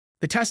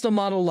The Tesla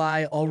Model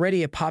Y,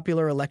 already a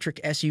popular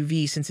electric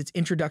SUV since its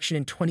introduction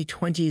in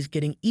 2020, is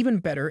getting even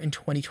better in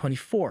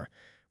 2024.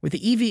 With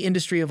the EV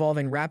industry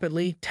evolving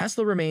rapidly,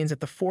 Tesla remains at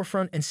the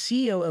forefront, and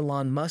CEO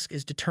Elon Musk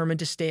is determined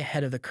to stay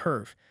ahead of the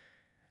curve.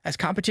 As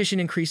competition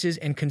increases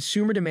and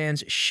consumer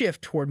demands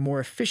shift toward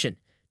more efficient,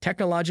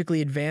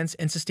 technologically advanced,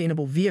 and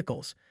sustainable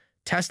vehicles,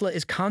 Tesla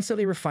is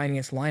constantly refining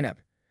its lineup.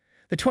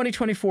 The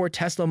 2024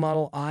 Tesla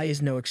Model I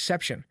is no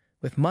exception,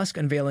 with Musk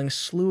unveiling a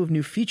slew of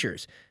new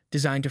features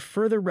designed to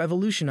further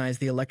revolutionize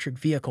the electric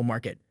vehicle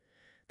market.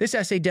 This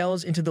essay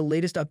delves into the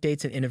latest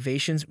updates and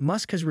innovations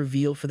Musk has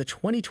revealed for the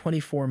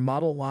 2024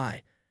 Model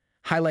Y,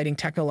 highlighting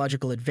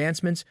technological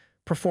advancements,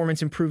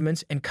 performance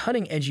improvements, and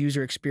cutting-edge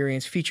user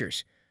experience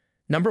features.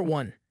 Number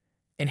 1.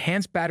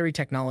 Enhanced battery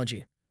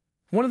technology.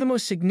 One of the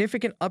most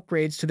significant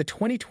upgrades to the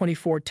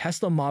 2024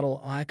 Tesla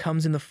Model Y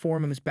comes in the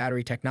form of its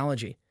battery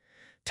technology.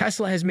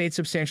 Tesla has made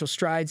substantial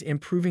strides in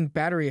improving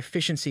battery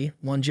efficiency,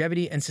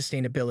 longevity, and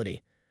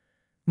sustainability.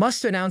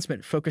 Musk's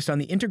announcement focused on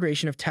the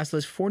integration of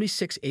Tesla's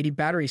 4680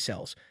 battery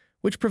cells,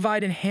 which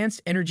provide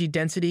enhanced energy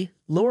density,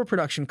 lower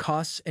production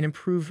costs, and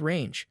improved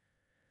range.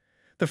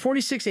 The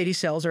 4680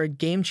 cells are a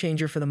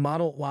game-changer for the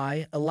Model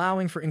Y,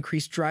 allowing for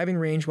increased driving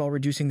range while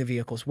reducing the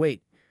vehicle's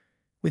weight.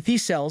 With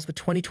these cells, the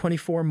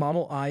 2024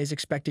 Model I is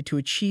expected to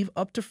achieve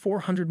up to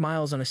 400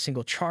 miles on a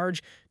single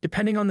charge,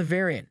 depending on the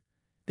variant.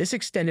 This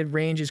extended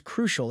range is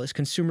crucial as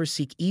consumers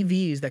seek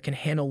EVs that can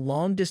handle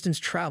long-distance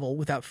travel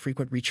without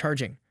frequent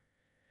recharging.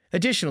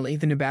 Additionally,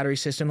 the new battery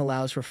system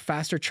allows for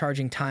faster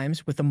charging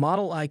times, with the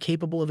Model I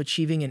capable of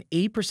achieving an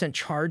 80%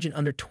 charge in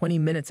under 20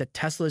 minutes at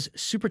Tesla's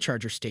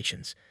supercharger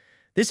stations.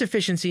 This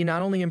efficiency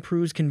not only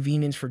improves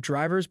convenience for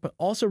drivers but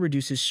also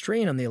reduces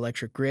strain on the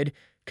electric grid,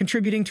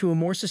 contributing to a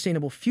more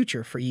sustainable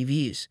future for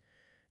EVs.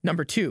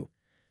 Number 2.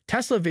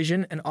 Tesla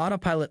Vision and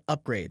Autopilot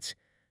upgrades.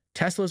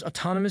 Tesla's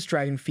autonomous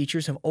driving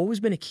features have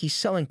always been a key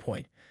selling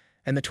point,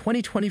 and the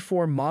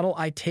 2024 Model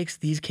I takes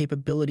these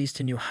capabilities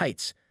to new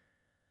heights.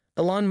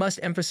 Elon Musk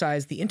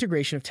emphasized the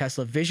integration of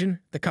Tesla Vision,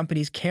 the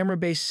company's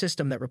camera-based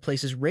system that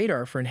replaces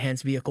radar for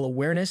enhanced vehicle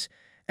awareness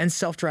and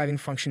self-driving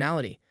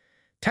functionality.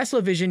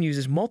 Tesla Vision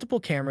uses multiple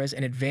cameras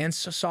and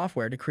advanced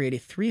software to create a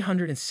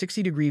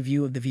 360-degree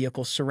view of the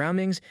vehicle's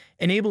surroundings,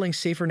 enabling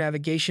safer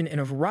navigation in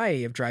a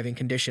variety of driving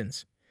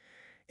conditions.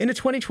 In the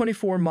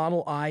 2024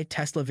 Model I,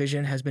 Tesla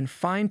Vision has been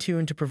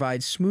fine-tuned to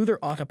provide smoother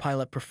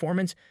autopilot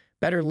performance,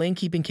 better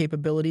lane-keeping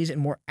capabilities, and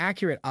more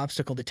accurate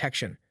obstacle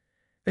detection.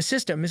 The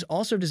system is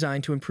also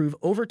designed to improve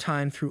over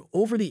time through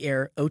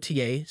over-the-air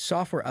OTA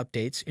software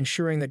updates,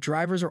 ensuring that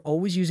drivers are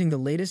always using the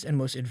latest and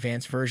most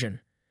advanced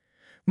version.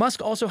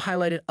 Musk also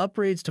highlighted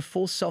upgrades to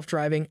full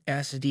self-driving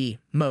SSD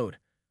mode.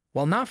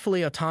 While not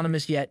fully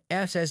autonomous yet,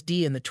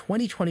 SSD in the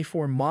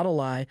 2024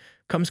 Model I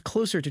comes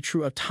closer to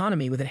true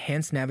autonomy with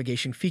enhanced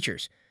navigation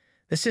features.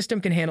 The system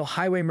can handle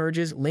highway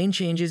merges, lane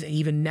changes, and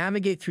even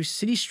navigate through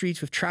city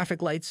streets with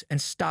traffic lights and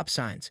stop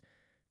signs.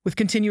 With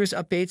continuous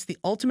updates, the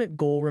ultimate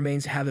goal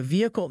remains to have a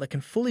vehicle that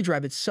can fully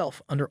drive itself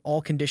under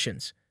all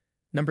conditions.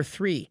 Number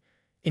 3.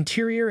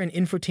 Interior and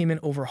infotainment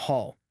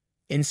overhaul.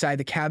 Inside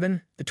the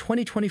cabin, the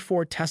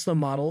 2024 Tesla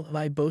Model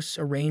Y boasts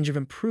a range of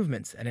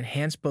improvements that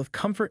enhance both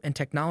comfort and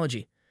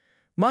technology.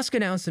 Musk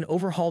announced an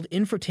overhauled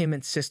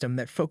infotainment system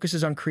that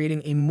focuses on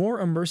creating a more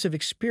immersive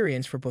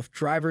experience for both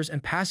drivers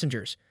and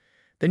passengers.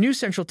 The new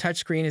central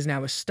touchscreen is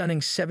now a stunning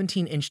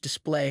 17-inch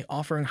display,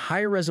 offering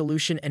higher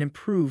resolution and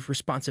improved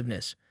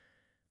responsiveness.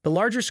 The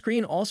larger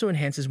screen also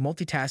enhances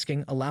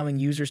multitasking, allowing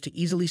users to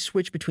easily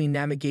switch between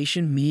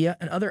navigation, media,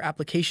 and other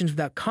applications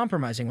without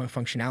compromising on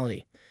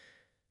functionality.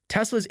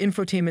 Tesla's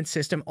infotainment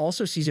system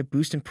also sees a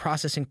boost in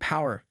processing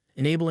power,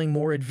 enabling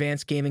more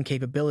advanced gaming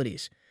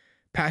capabilities.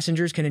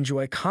 Passengers can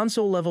enjoy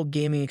console-level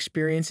gaming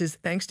experiences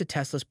thanks to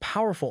Tesla's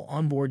powerful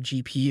onboard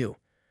GPU.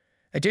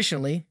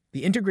 Additionally,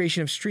 the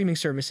integration of streaming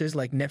services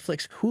like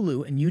Netflix,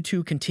 Hulu, and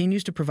YouTube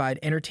continues to provide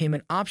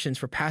entertainment options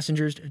for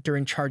passengers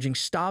during charging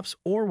stops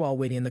or while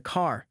waiting in the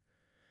car.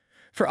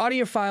 For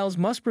audiophiles,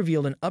 Musk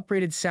revealed an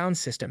upgraded sound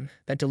system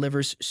that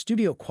delivers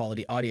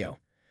studio-quality audio.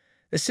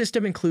 The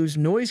system includes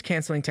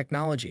noise-canceling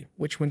technology,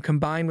 which, when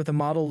combined with the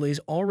Model Y's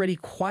already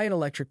quiet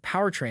electric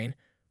powertrain,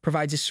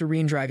 provides a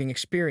serene driving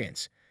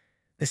experience.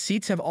 The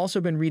seats have also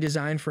been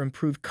redesigned for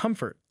improved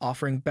comfort,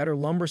 offering better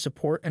lumbar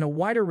support and a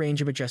wider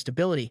range of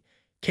adjustability,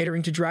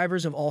 catering to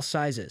drivers of all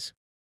sizes.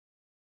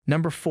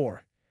 Number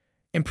 4.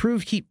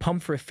 Improved heat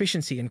pump for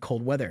efficiency in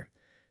cold weather.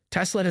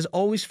 Tesla has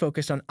always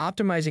focused on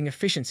optimizing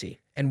efficiency,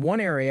 and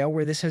one area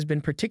where this has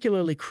been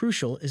particularly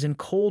crucial is in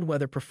cold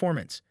weather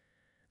performance.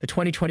 The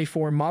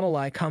 2024 Model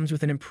I comes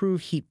with an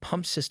improved heat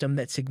pump system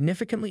that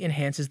significantly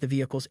enhances the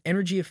vehicle's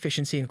energy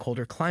efficiency in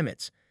colder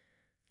climates.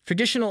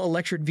 Traditional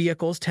electric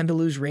vehicles tend to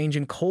lose range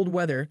in cold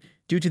weather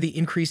due to the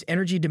increased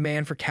energy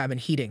demand for cabin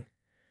heating.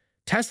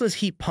 Tesla's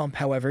heat pump,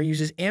 however,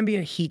 uses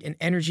ambient heat and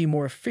energy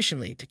more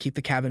efficiently to keep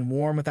the cabin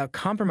warm without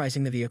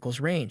compromising the vehicle's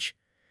range.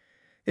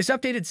 This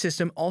updated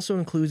system also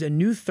includes a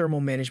new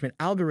thermal management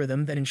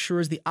algorithm that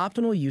ensures the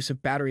optimal use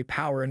of battery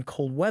power in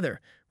cold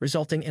weather,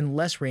 resulting in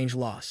less range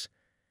loss.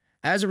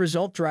 As a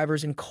result,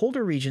 drivers in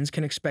colder regions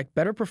can expect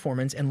better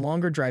performance and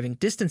longer driving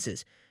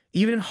distances,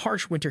 even in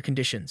harsh winter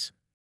conditions.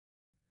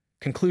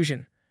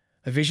 Conclusion: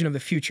 a vision of the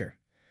future.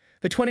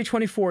 The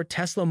 2024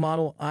 Tesla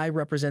Model I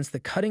represents the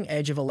cutting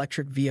edge of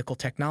electric vehicle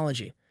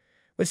technology.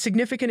 With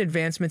significant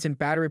advancements in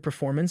battery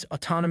performance,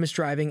 autonomous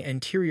driving, and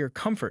interior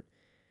comfort,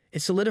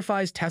 it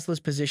solidifies Tesla's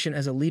position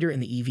as a leader in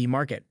the EV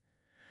market.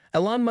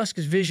 Elon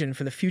Musk's vision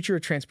for the future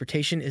of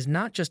transportation is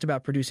not just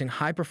about producing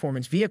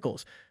high-performance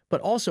vehicles,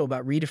 but also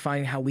about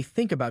redefining how we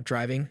think about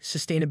driving,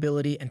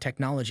 sustainability, and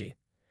technology.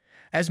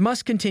 As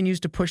Musk continues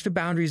to push the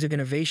boundaries of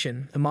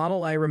innovation, the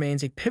Model I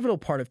remains a pivotal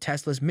part of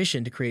Tesla's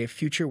mission to create a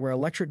future where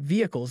electric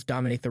vehicles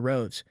dominate the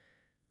roads.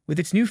 With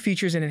its new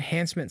features and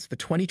enhancements, the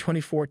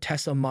 2024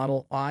 Tesla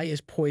Model I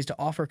is poised to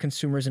offer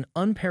consumers an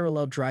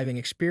unparalleled driving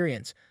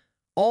experience,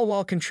 all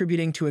while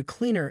contributing to a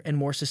cleaner and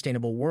more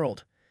sustainable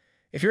world.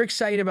 If you're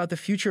excited about the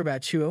future of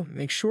Autopilot,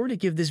 make sure to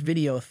give this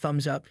video a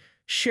thumbs up,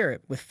 share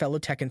it with fellow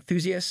tech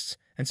enthusiasts,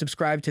 and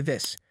subscribe to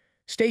this.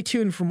 Stay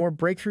tuned for more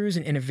breakthroughs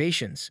and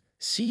innovations.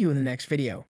 See you in the next video.